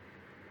revealed.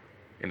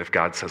 And if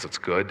God says it's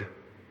good,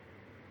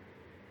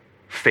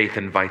 faith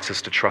invites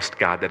us to trust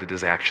God that it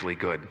is actually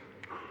good.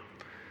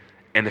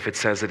 And if it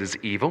says it is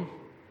evil,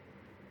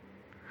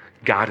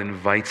 God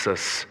invites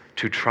us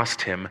to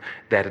trust Him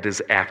that it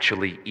is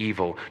actually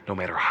evil, no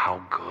matter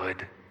how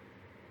good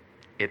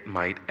it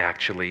might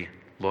actually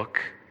look.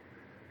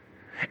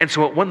 And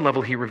so at one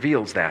level, He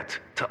reveals that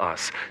to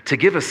us, to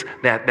give us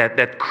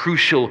that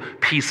crucial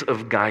piece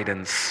of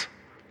guidance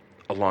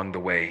along the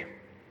way.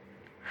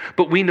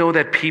 But we know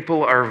that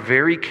people are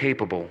very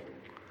capable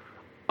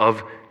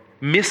of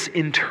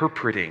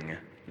misinterpreting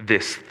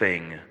this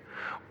thing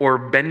or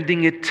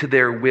bending it to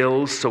their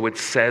will so it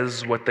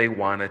says what they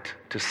want it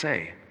to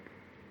say.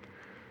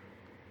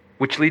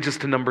 Which leads us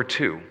to number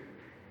 2,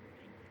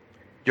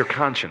 your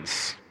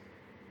conscience.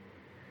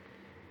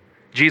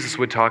 Jesus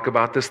would talk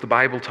about this, the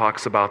Bible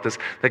talks about this,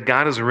 that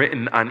God has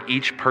written on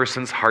each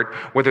person's heart,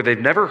 whether they've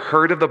never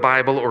heard of the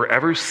Bible or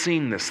ever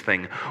seen this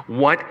thing,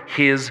 what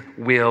His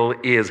will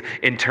is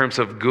in terms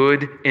of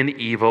good and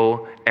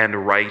evil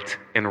and right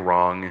and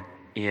wrong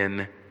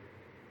in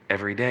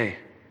every day.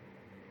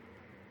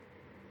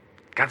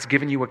 God's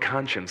given you a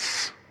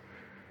conscience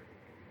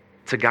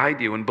to guide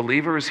you, and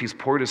believers, He's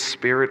poured His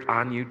Spirit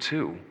on you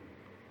too.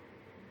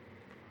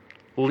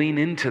 Lean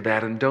into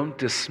that and don't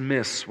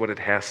dismiss what it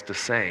has to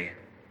say.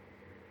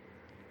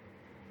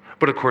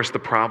 But of course, the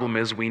problem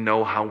is we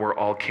know how we're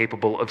all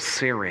capable of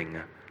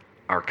searing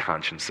our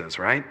consciences,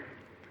 right?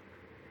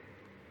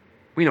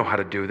 We know how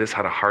to do this,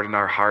 how to harden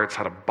our hearts,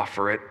 how to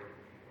buffer it,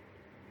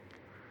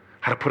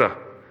 how to put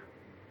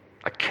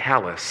a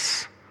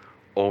callus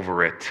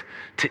over it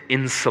to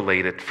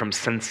insulate it from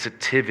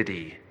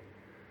sensitivity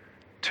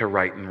to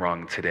right and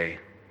wrong today.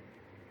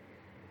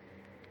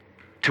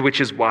 To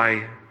which is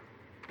why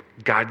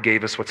God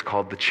gave us what's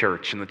called the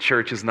church. And the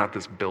church is not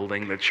this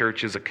building. The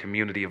church is a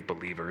community of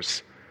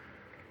believers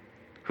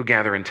who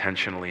gather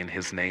intentionally in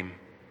His name.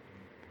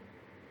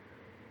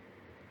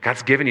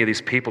 God's given you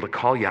these people to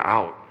call you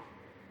out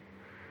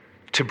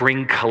to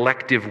bring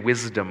collective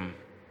wisdom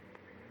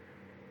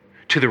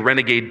to the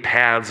renegade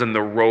paths and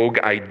the rogue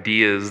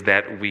ideas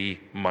that we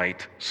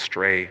might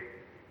stray.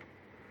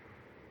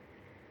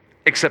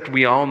 Except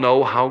we all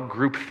know how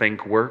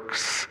groupthink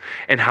works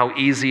and how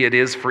easy it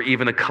is for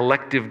even a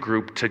collective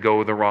group to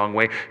go the wrong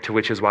way, to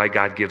which is why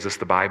God gives us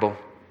the Bible,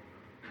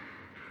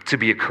 to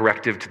be a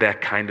corrective to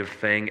that kind of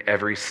thing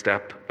every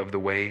step of the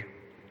way.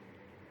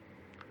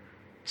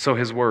 So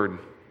His Word,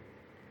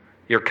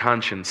 your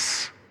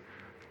conscience,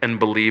 and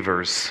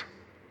believers,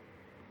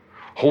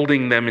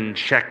 holding them in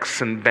checks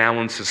and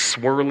balances,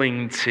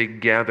 swirling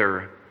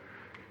together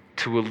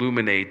to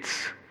illuminate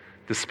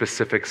the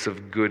specifics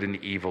of good and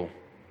evil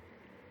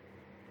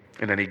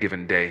in any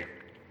given day.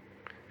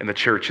 And the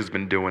church has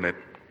been doing it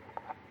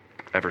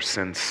ever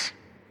since.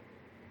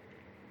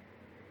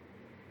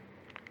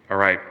 All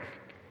right.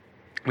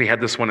 We had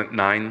this one at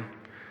 9,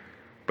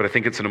 but I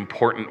think it's an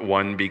important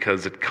one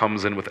because it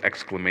comes in with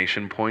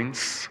exclamation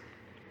points.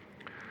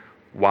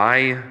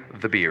 Why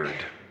the beard?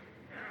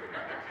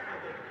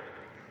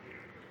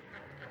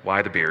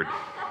 Why the beard?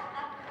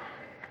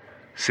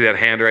 See that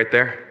hand right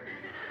there?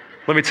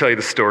 Let me tell you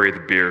the story of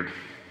the beard.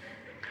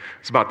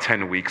 It's about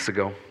 10 weeks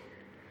ago.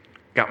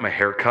 Got my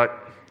hair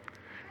cut,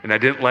 and I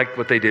didn't like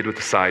what they did with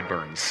the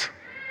sideburns.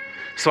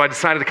 So I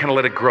decided to kind of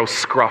let it grow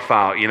scruff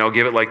out,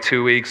 give it like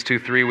 2 weeks,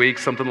 3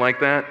 weeks, something like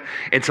that,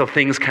 until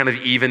things kind of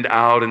evened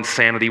out and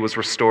sanity was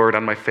restored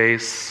on my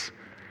face.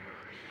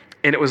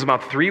 And it was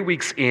about 3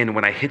 weeks in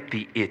when I hit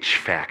the itch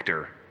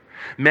factor.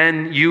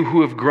 Men, you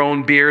who have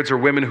grown beards, or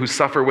women who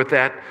suffer with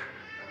that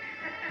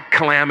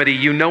calamity,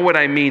 you know what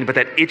I mean, but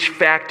that itch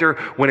factor,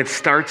 when it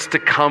starts to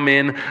come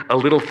in a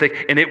little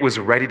thick, and it was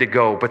ready to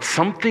go. But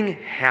something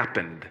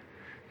happened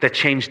that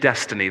changed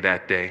destiny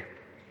that day.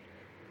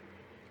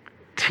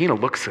 Tina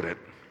looks at it,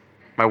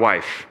 my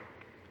wife.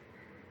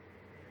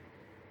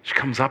 She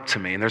comes up to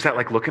me, and there's that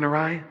look in her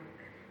eye. And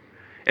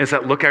it's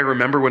that look I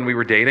remember when we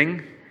were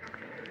dating.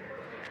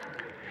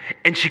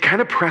 And she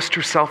kind of pressed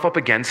herself up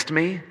against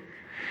me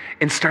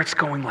and starts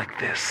going like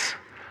this.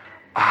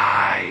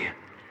 I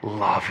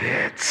love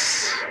it.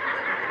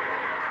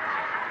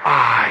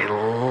 I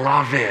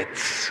love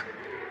it.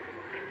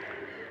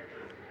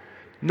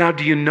 Now,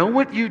 do you know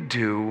what you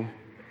do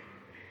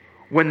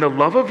when the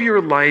love of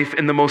your life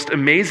and the most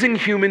amazing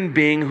human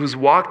being who's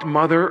walked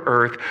Mother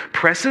Earth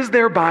presses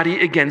their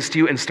body against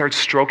you and starts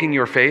stroking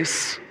your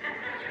face?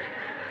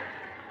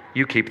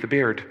 You keep the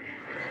beard.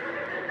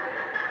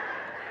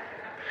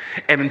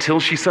 And until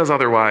she says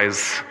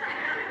otherwise,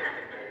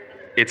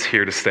 it's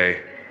here to stay.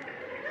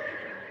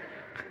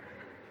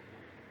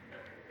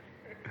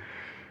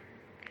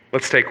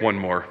 Let's take one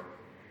more.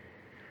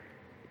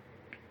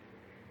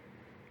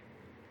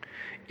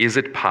 Is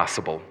it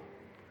possible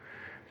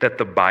that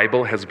the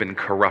Bible has been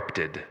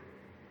corrupted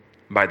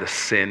by the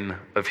sin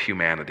of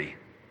humanity?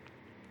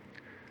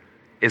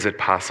 Is it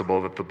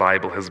possible that the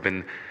Bible has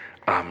been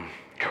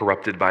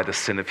corrupted by the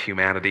sin of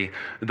humanity?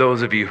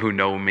 Those of you who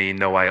know me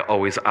know I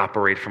always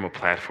operate from a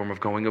platform of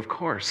going, of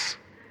course.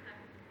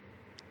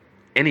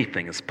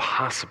 Anything is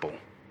possible.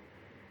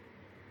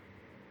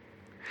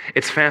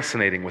 It's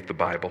fascinating with the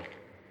Bible.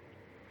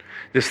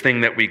 This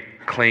thing that we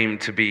claim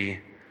to be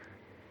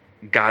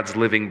God's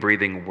living,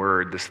 breathing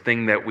word, this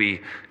thing that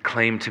we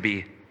claim to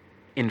be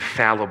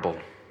infallible,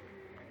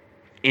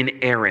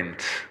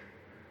 inerrant,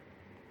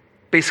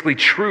 basically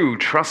true,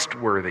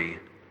 trustworthy.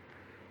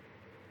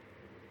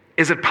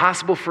 Is it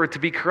possible for it to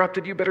be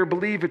corrupted? You better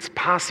believe it's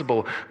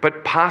possible.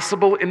 But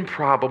possible and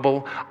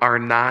probable are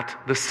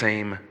not the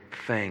same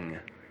thing.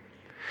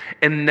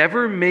 And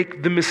never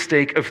make the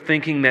mistake of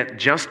thinking that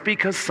just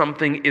because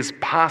something is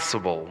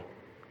possible,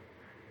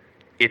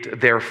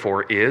 it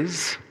therefore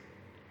is.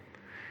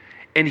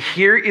 And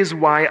here is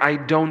why I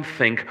don't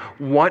think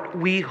what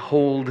we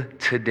hold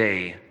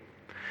today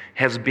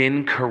has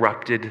been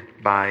corrupted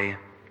by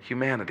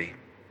humanity.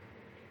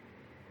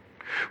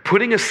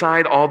 Putting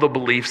aside all the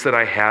beliefs that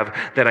I have,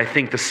 that I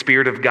think the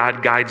Spirit of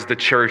God guides the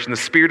church and the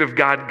Spirit of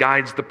God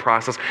guides the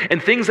process,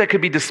 and things that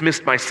could be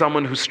dismissed by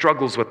someone who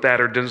struggles with that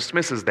or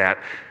dismisses that,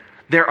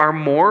 there are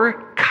more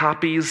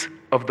copies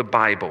of the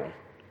Bible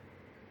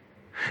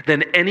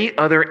than any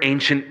other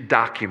ancient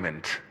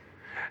document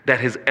that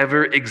has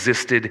ever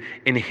existed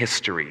in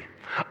history.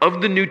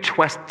 Of the New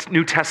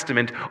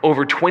Testament,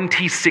 over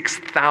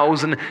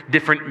 26,000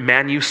 different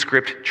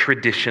manuscript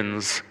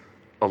traditions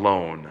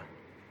alone,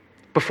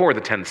 before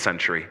the 10th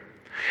century.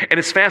 And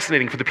it's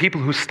fascinating for the people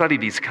who study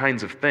these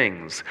kinds of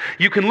things.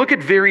 You can look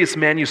at various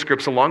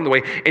manuscripts along the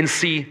way and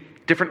see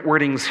different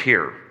wordings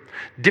here,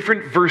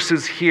 different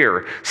verses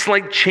here,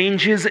 slight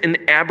changes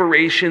and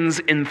aberrations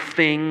in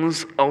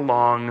things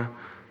along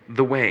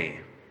the way.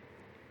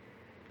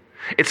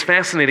 It's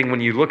fascinating when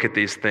you look at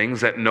these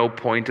things. At no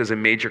point is a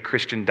major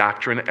Christian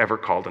doctrine ever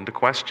called into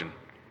question.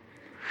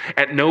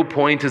 At no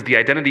point is the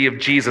identity of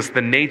Jesus,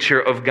 the nature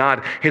of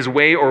God, his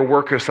way or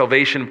work or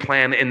salvation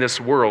plan in this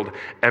world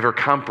ever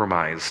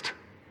compromised.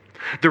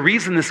 The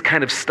reason this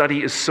kind of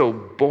study is so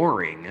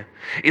boring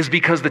is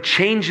because the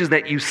changes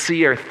that you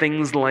see are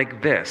things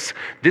like this.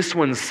 This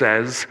one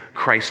says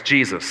Christ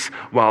Jesus,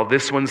 while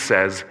this one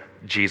says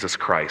Jesus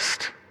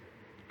Christ.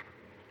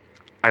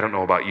 I don't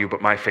know about you,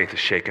 but my faith is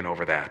shaken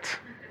over that.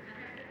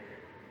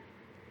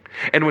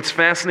 And what's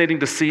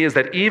fascinating to see is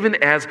that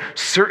even as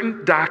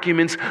certain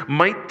documents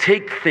might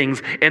take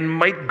things and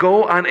might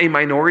go on a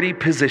minority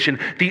position,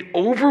 the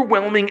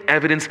overwhelming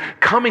evidence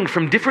coming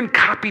from different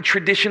copy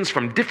traditions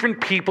from different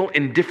people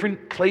in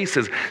different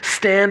places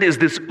stand as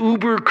this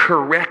uber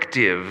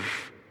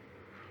corrective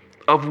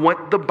of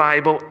what the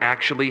Bible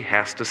actually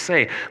has to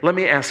say. Let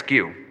me ask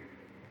you,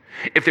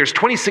 if there's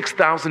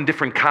 26,000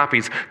 different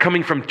copies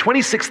coming from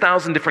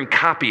 26,000 different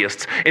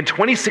copyists in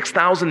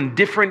 26,000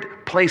 different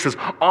places,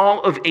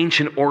 all of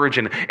ancient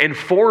origin, and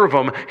 4 of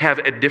them have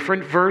a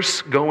different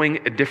verse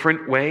going a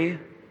different way,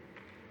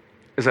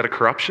 is that a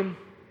corruption?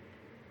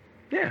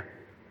 Yeah,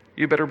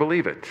 you better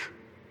believe it.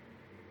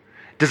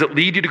 Does it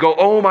lead you to go,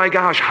 oh my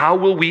gosh, how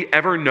will we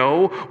ever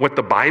know what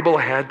the Bible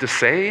had to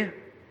say?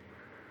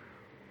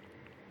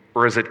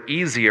 Or is it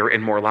easier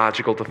and more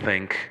logical to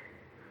think,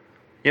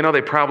 you know,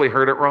 they probably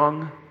heard it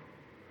wrong,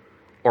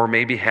 or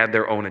maybe had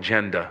their own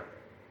agenda.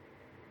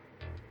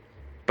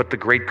 But the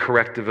great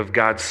corrective of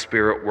God's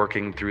Spirit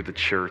working through the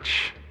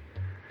church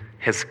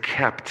has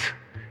kept,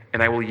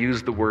 and I will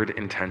use the word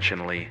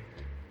intentionally,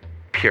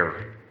 pure,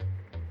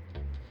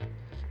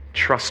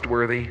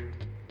 trustworthy,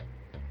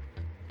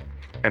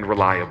 and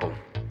reliable,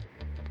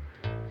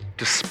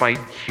 despite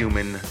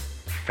human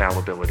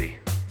fallibility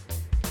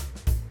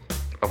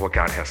of what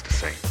God has to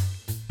say.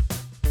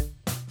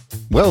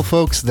 Well,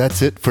 folks,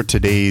 that's it for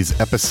today's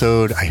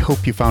episode. I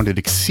hope you found it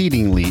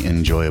exceedingly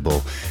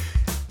enjoyable,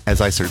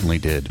 as I certainly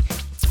did.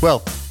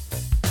 Well,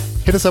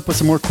 hit us up with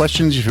some more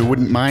questions if you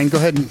wouldn't mind. Go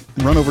ahead and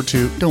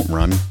don't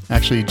run.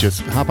 Actually,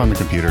 just hop on the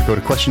computer. Go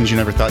to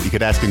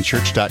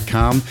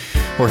questionsyouneverthoughtyoukouldaskinchurch.com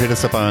or hit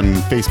us up on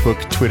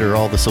Facebook, Twitter,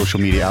 all the social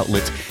media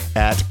outlets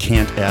at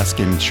Can't Ask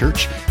in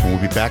Church. And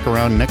we'll be back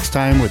around next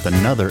time with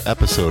another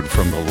episode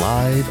from the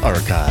live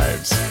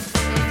archives.